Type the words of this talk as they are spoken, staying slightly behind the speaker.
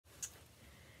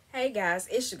Hey guys,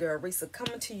 it's your girl Risa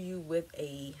coming to you with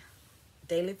a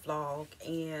daily vlog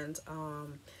and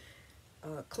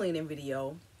cleaning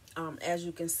video. As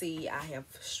you can see, I have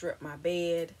stripped my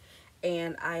bed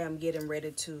and I am getting ready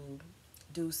to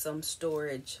do some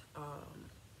storage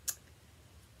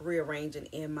rearranging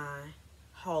in my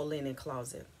hall linen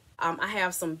closet. I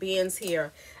have some bins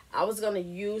here. I was going to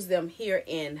use them here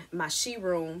in my she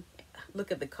room.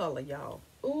 Look at the color, y'all.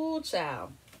 Ooh,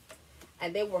 child.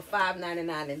 And they were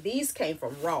 $5.99, and these came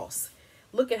from Ross.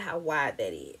 Look at how wide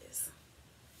that is.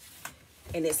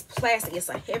 And it's plastic. It's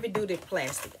a heavy-duty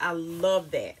plastic. I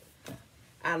love that.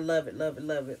 I love it, love it,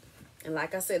 love it. And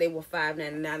like I said, they were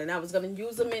 $5.99, and I was going to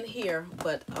use them in here,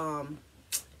 but yeah,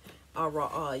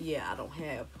 I don't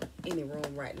have any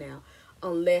room right now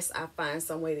unless I find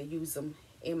some way to use them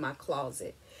in my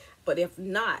closet. But if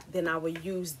not, then I will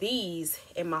use these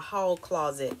in my hall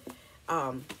closet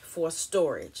for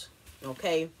storage.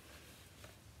 Okay,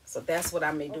 so that's what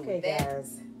I may do with that. Okay,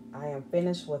 guys, I am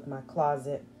finished with my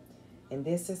closet, and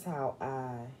this is how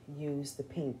I use the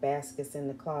pink baskets in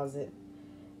the closet.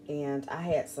 And I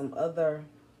had some other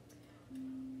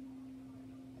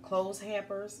clothes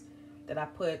hampers that I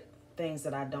put things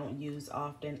that I don't use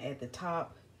often at the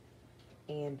top,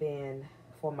 and then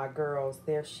for my girls,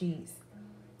 their sheets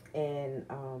and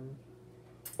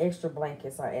extra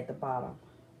blankets are at the bottom.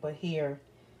 But here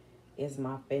is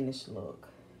my finished look.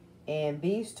 And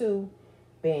these two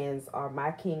bins are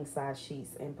my king size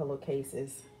sheets and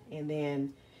pillowcases. And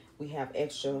then we have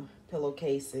extra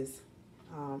pillowcases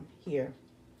here.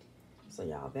 So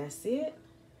y'all, that's it.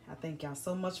 I thank y'all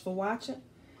so much for watching.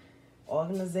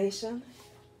 Organization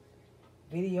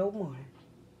video 1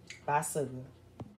 by Sugar.